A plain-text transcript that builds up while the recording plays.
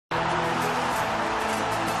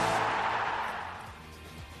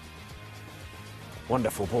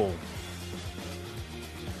Wonderful ball.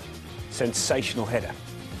 Sensational header.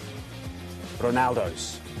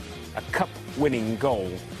 Ronaldo's a cup-winning goal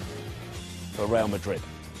for Real Madrid.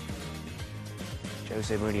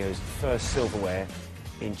 Jose Mourinho's first silverware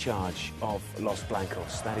in charge of Los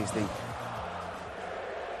Blancos. That is the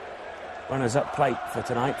runners-up plate for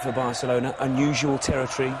tonight for Barcelona. Unusual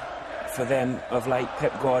territory for them of late.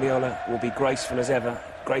 Pep Guardiola will be graceful as ever.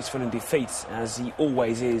 Graceful in defeat, as he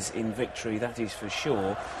always is in victory, that is for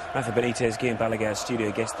sure. Rafa Benitez, Guillem Balaguer,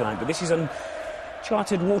 studio guest tonight. But this is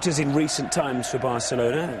uncharted waters in recent times for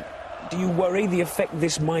Barcelona. Do you worry the effect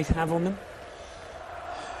this might have on them?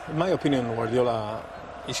 In my opinion, Guardiola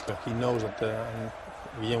is clear. He knows that,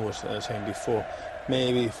 Guillem was saying before,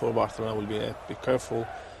 maybe for Barcelona will be a bit careful.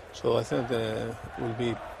 So I think that will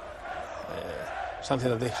be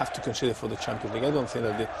something that they have to consider for the Champions League. I don't think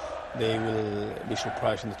that they will be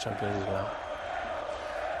surprised in the Champions League now.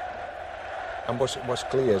 And what's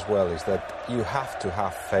clear as well is that you have to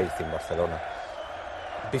have faith in Barcelona.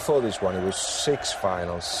 Before this one, it was 6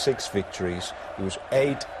 finals, 6 victories. It was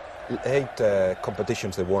 8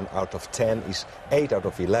 competitions they won out of 10. It's 8 out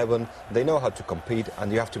of 11. They know how to compete,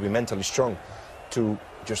 and you have to be mentally strong to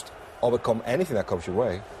just overcome anything that comes your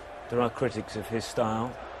way. There are critics of his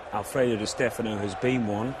style. Alfredo Di Stefano has been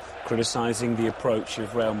one, criticising the approach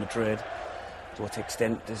of Real Madrid. To what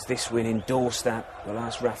extent does this win endorse that? We'll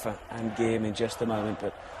ask Rafa and Guillem in just a moment,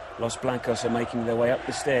 but Los Blancos are making their way up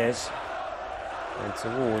the stairs and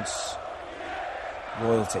towards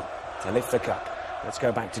royalty to lift the cup. Let's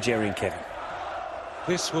go back to Jerry and Kevin.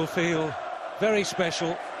 This will feel very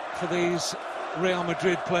special for these Real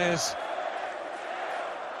Madrid players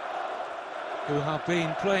who have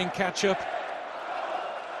been playing catch-up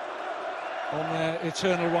on their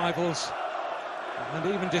eternal rivals, and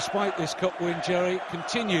even despite this cup win, Jerry,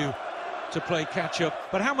 continue to play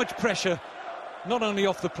catch-up. But how much pressure, not only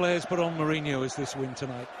off the players but on Mourinho, is this win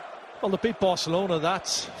tonight? Well, to beat Barcelona,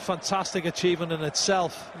 that's fantastic achievement in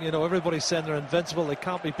itself. You know, everybody's saying they're invincible, they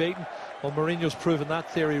can't be beaten. Well, Mourinho's proven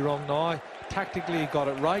that theory wrong now. Tactically, he got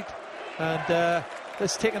it right, and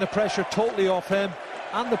it's taken the pressure totally off him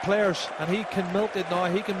and the players, and he can milk it now.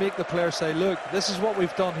 He can make the players say, look, this is what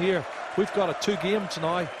we've done here. We've got a 2 games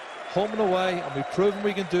now, home and away, and we've proven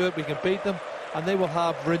we can do it, we can beat them, and they will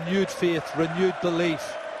have renewed faith, renewed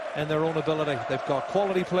belief in their own ability. They've got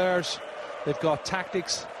quality players, they've got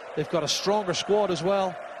tactics, they've got a stronger squad as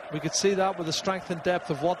well. We could see that with the strength and depth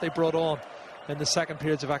of what they brought on in the second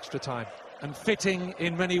periods of extra time. And fitting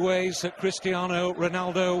in many ways that Cristiano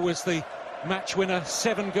Ronaldo was the match winner,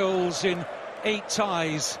 7 goals in 8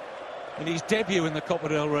 ties in his debut in the Copa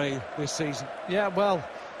del Rey this season. Yeah, well,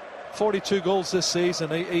 42 goals this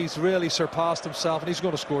season. He's really surpassed himself, and he's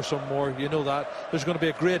going to score some more. You know that. There's going to be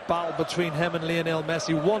a great battle between him and Lionel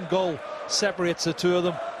Messi. 1 goal separates the 2 of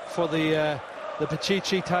them for the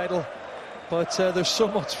Pichichi title. But there's so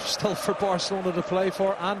much still for Barcelona to play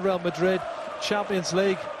for, and Real Madrid. Champions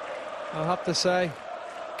League, I'll have to say.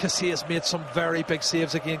 Casillas made some very big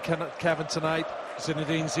saves again, Kevin, tonight.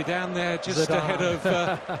 Zinedine Zidane there, just ahead of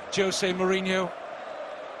Jose Mourinho,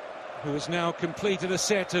 who has now completed a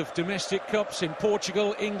set of domestic cups in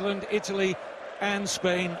Portugal, England, Italy and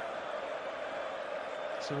Spain.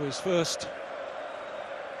 So his first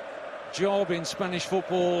job in Spanish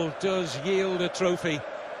football does yield a trophy.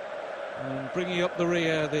 And bringing up the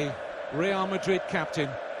rear, the Real Madrid captain,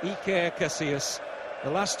 Iker Casillas.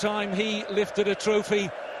 The last time he lifted a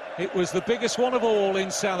trophy, it was the biggest one of all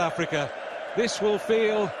in South Africa. This will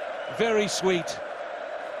feel very sweet.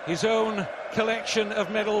 His own collection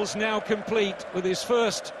of medals now complete with his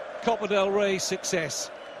first Copa del Rey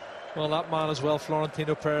success. Well, that man as well,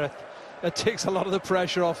 Florentino Perez, it takes a lot of the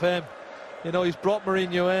pressure off him. You know, he's brought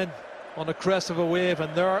Mourinho in on the crest of a wave,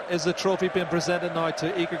 and there is the trophy being presented now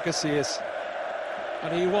to Iker Casillas.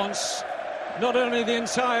 And he wants not only the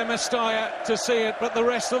entire Mestalla to see it, but the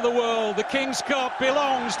rest of the world. The King's Cup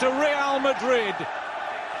belongs to Real Madrid.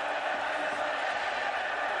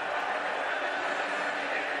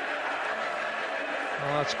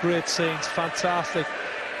 Oh, that's great scenes, fantastic.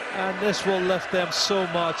 And this will lift them so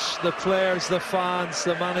much. The players, the fans,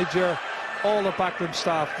 the manager, all the backroom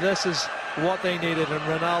staff. This is what they needed. And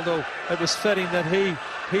Ronaldo, it was fitting that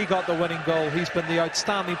he got the winning goal. He's been the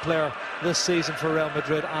outstanding player this season for Real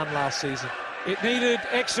Madrid and last season. It needed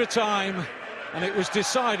extra time, and it was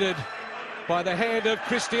decided by the head of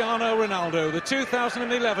Cristiano Ronaldo. The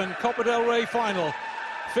 2011 Copa del Rey final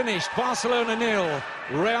finished Barcelona 0,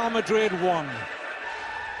 Real Madrid 1.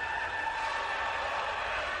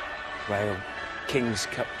 Real King's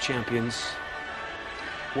Cup champions.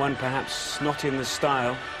 One perhaps not in the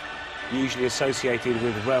style usually associated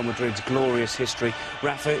with Real Madrid's glorious history.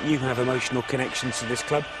 Rafa, you have emotional connections to this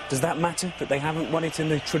club. Does that matter, that they haven't won it in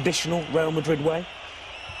the traditional Real Madrid way?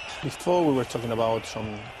 Before we were talking about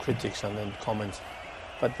some critics and then comments,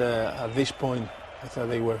 but at this point I thought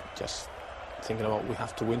they were just thinking about we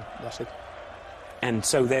have to win, that's it. And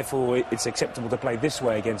so therefore it's acceptable to play this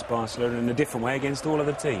way against Barcelona and a different way against all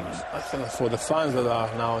other teams? I think for the fans that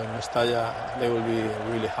are now in Mestalla, they will be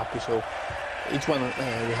really happy. So each one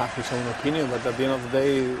will have his own opinion, but at the end of the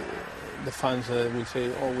day the fans will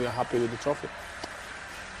say, oh, we are happy with the trophy.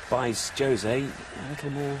 Buys Jose a little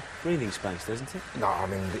more breathing space, doesn't it? No, I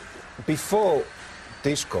mean, before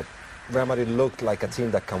this Cup, Real Madrid looked like a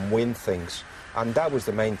team that can win things, and that was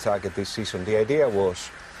the main target this season. The idea was,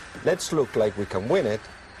 let's look like we can win it.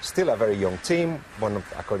 Still a very young team,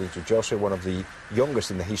 according to Jose, one of the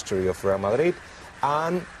youngest in the history of Real Madrid,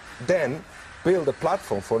 and then build a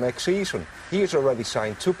platform for next season. He has already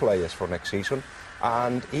signed 2 players for next season,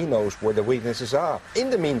 and he knows where the weaknesses are.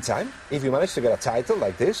 In the meantime, if you manage to get a title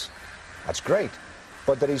like this, that's great.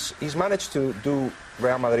 But he's managed to do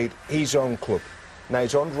Real Madrid his own club. Now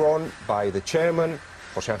it's run by the chairman,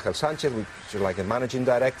 José Ángel Sánchez, which is like a managing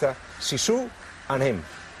director, Sisu, and him.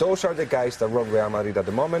 Those are the guys that run Real Madrid at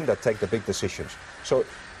the moment, that take the big decisions. So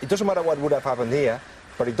it doesn't matter what would have happened here,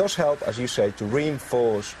 but it does help, as you say, to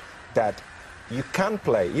reinforce that you can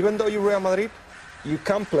play, even though you're Real Madrid, you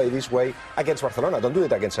can play this way against Barcelona. Don't do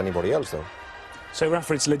it against anybody else, though. So,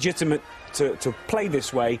 Rafa, it's legitimate to play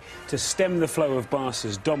this way, to stem the flow of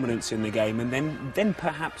Barca's dominance in the game, and then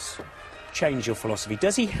perhaps change your philosophy.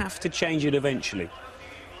 Does he have to change it eventually?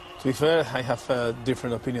 To be fair, I have a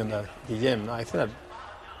different opinion than Guillem. I think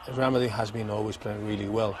that Real Madrid has been always playing really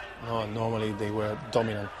well. No, normally they were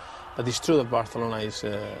dominant. But it's true that Barcelona is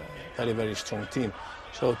a very, very strong team.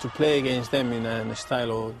 So to play against them in a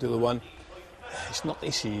style of the other one, it's not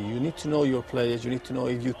easy. You need to know your players, you need to know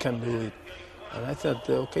if you can do it. And I thought,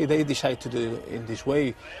 okay, they decide to do it in this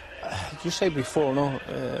way. You said before, no,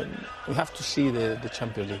 we have to see the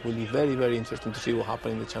Champions League. It will be very, very interesting to see what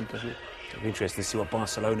happens in the Champions League. It'll be interesting to see what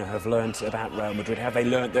Barcelona have learnt about Real Madrid. Have they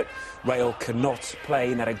learnt that Real cannot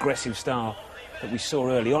play in that aggressive style that we saw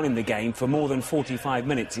early on in the game for more than 45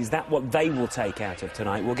 minutes? Is that what they will take out of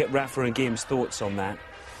tonight? We'll get Rafa and Guillaume's thoughts on that,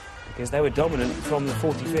 because they were dominant from the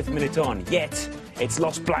 45th minute on. Yet, it's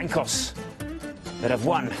Los Blancos that have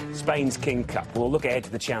won Spain's King Cup. We'll look ahead to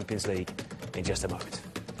the Champions League in just a moment.